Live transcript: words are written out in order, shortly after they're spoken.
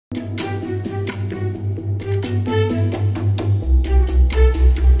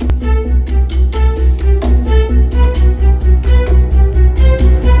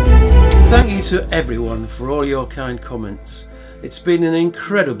to everyone for all your kind comments. It's been an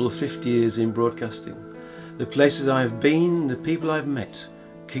incredible 50 years in broadcasting. The places I've been, the people I've met,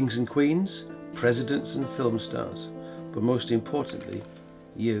 kings and queens, presidents and film stars, but most importantly,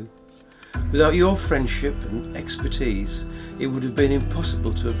 you. Without your friendship and expertise, it would have been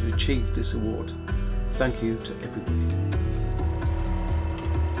impossible to have achieved this award. Thank you to everybody.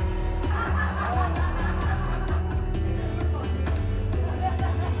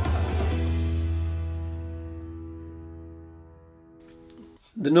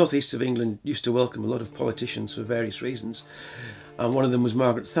 The northeast of England used to welcome a lot of politicians for various reasons, and one of them was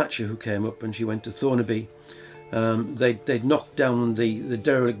Margaret Thatcher, who came up and she went to Thornaby. They'd knocked down the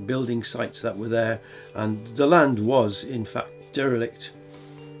derelict building sites that were there, and the land was in fact derelict,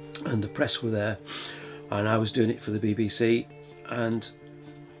 and the press were there, and I was doing it for the BBC, and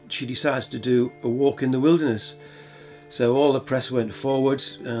she decides to do a walk in the wilderness. So all the press went forward,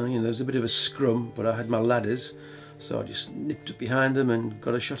 there was a bit of a scrum, but I had my ladders. So I just nipped up behind them and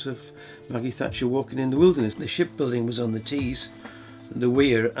got a shot of Maggie Thatcher walking in the wilderness. The shipbuilding was on the Tees, the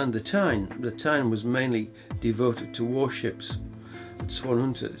Weir and the Tyne. The Tyne was mainly devoted to warships and swan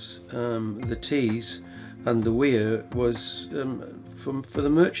hunters. The Tees and the Weir was for the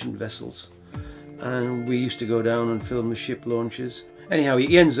merchant vessels. And we used to go down and film the ship launches. Anyhow,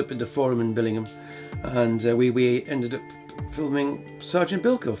 he ends up in the Forum in Billingham, and we ended up filming Sergeant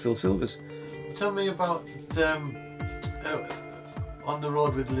Bilko, Phil Silvers. Tell me about on the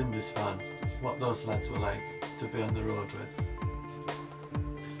road with Lindisfarne, what those lads were like to be on the road with.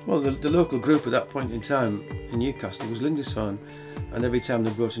 Well, the local group at that point in time in Newcastle was Lindisfarne, and every time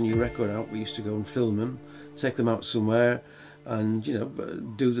they brought a new record out, we used to go and film them, take them out somewhere, and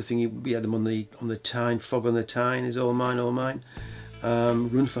do the thing. We had them on the Tyne, Fog on the Tyne is all mine,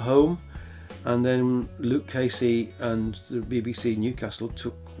 Run for Home, and then Luke Casey and the BBC Newcastle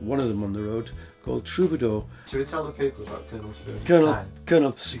took one of them on the road called Troubadour. Should we tell the people about Colonel Spooner's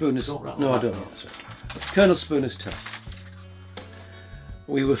Colonel Spooner's... No, I don't know. That's right. Colonel Spooner's time.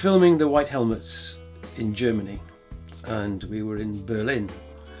 We were filming the White Helmets in Germany, and we were in Berlin,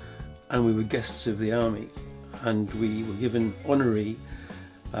 and we were guests of the army, and we were given honorary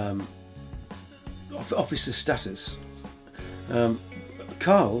officer status.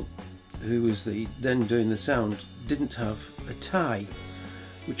 Carl, who was then doing the sound, didn't have a tie,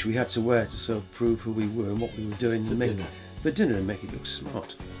 which we had to wear to sort of prove who we were and what we were doing for dinner and make it look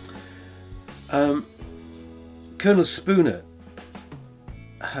smart. Colonel Spooner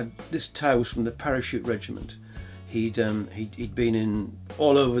had this tie was from the parachute regiment. He'd been in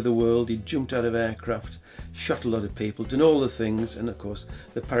all over the world. He'd jumped out of aircraft, shot a lot of people, done all the things, and of course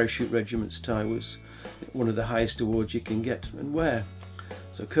the parachute regiment's tie was one of the highest awards you can get and wear.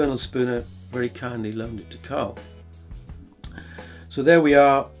 So Colonel Spooner very kindly loaned it to Carl. So there we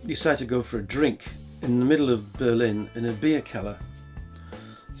are, decided to go for a drink in the middle of Berlin in a beer cellar.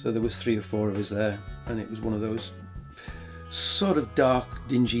 So there was 3 or 4 of us there, and it was one of those sort of dark,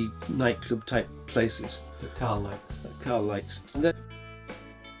 dingy nightclub type places. That Carl likes. That Carl likes. And then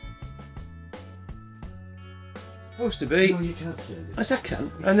supposed to be. No, you can't say this. As I can.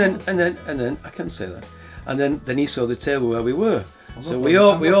 And then I can't say that. And then he saw the table where we were. So we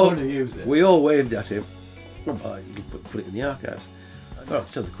all waved at him. Well, you could put it in the archives. Oh,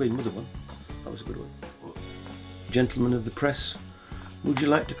 tell the Queen Mother one. That was a good one. Gentlemen of the press, would you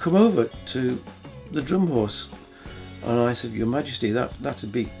like to come over to the Drum Horse? And I said, Your Majesty,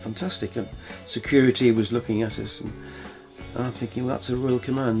 that'd be fantastic. And security was looking at us, and I'm thinking, well, that's a royal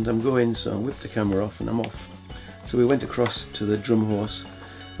command. I'm going, so I whipped the camera off and I'm off. So we went across to the Drum Horse,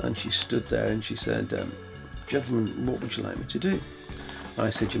 and she stood there and she said, Gentlemen, what would you like me to do? I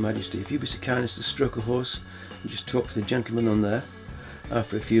said, Your Majesty, if you'd be so kind as to stroke a horse and just talk to the gentleman on there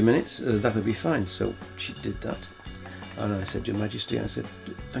for a few minutes, that would be fine. So she did that. And I said, Your Majesty, I said,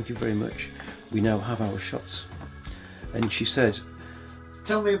 thank you very much. We now have our shots. And she said,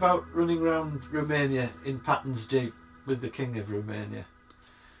 tell me about running around Romania in Patton's Jeep with the King of Romania.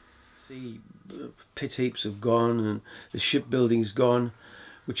 See, pit heaps have gone and the shipbuilding's gone,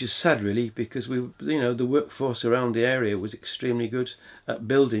 which is sad really, because the workforce around the area was extremely good at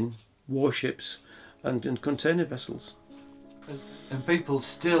building warships and container vessels. And people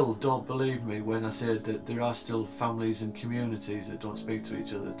still don't believe me when I say that there are still families and communities that don't speak to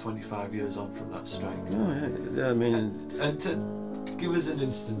each other 25 years on from that strike. Oh yeah, I mean... And to give us an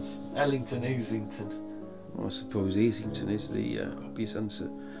instance, Ellington, Easington. Well, I suppose Easington is the obvious answer.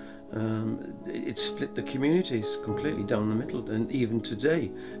 It split the communities completely down the middle, and even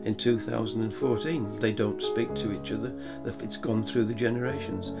today in 2014 they don't speak to each other. It's gone through the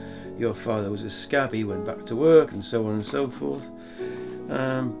generations. Your father was a scabby, went back to work and so on and so forth.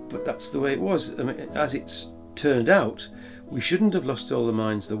 but that's the way it was. I mean, as it's turned out, we shouldn't have lost all the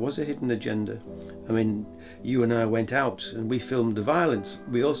mines. There was a hidden agenda. I mean, you and I went out and we filmed the violence.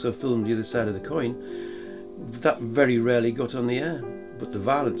 We also filmed the other side of the coin. That very rarely got on the air, but the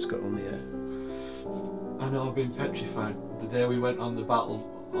violence got on the air. I know I've been petrified the day we went on the battle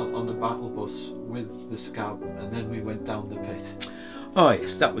bus with the scab, and then we went down the pit. Oh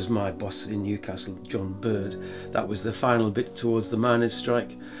yes, that was my boss in Newcastle, John Bird. That was the final bit towards the miners'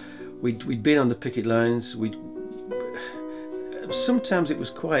 strike. We'd been on the picket lines. Sometimes it was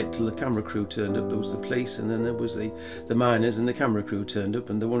quiet till the camera crew turned up. There was the police, and then there was the miners, and the camera crew turned up,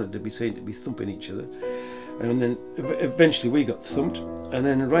 and they wanted to be seen to be thumping each other. And then eventually we got thumped, and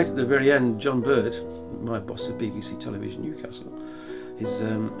then right at the very end, John Bird, my boss at BBC Television Newcastle,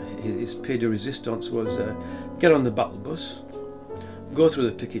 his pied de resistance was get on the battle bus, go through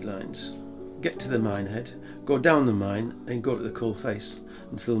the picket lines, get to the mine head, go down the mine, and go to the coal face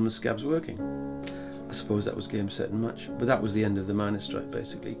and film the scabs working. I suppose that was game, set and match, but that was the end of the miners' strike.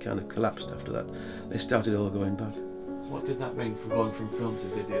 Basically, it kind of collapsed after that. They started all going back. What did that mean for going from film to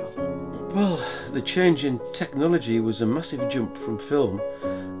video? Well, the change in technology was a massive jump from film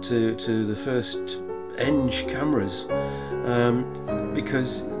to the first Eng cameras,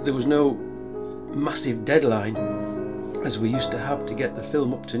 because there was no massive deadline as we used to have to get the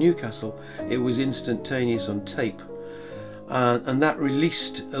film up to Newcastle. It was instantaneous on tape, and that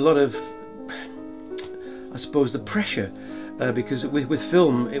released a lot of, I suppose, the pressure, because with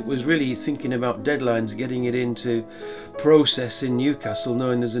film it was really thinking about deadlines, getting it into process in Newcastle,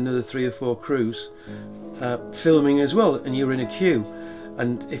 knowing there's another 3 or 4 crews filming as well, and you're in a queue,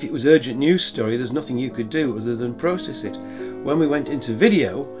 and if it was urgent news story, there's nothing you could do other than process it. When we went into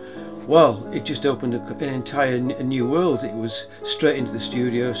video, well, it just opened an entire new world. It was straight into the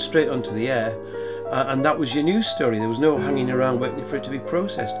studio, straight onto the air, and that was your news story. There was no hanging around waiting for it to be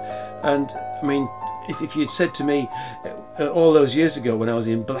processed. And I mean, if you'd said to me all those years ago when I was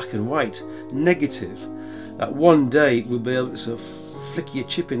in black and white, negative, that one day we'll be able to sort of flick your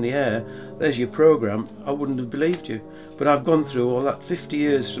chip in the air, there's your programme, I wouldn't have believed you. But I've gone through all that 50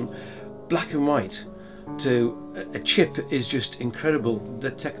 years from black and white to a chip is just incredible, the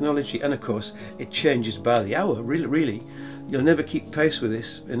technology, and of course it changes by the hour, really. You'll never keep pace with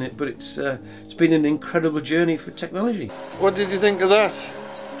this, but it's been an incredible journey for technology. What did you think of that?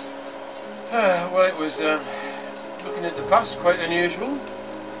 Well, it was, looking at the past, quite unusual.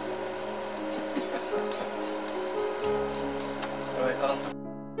 Right,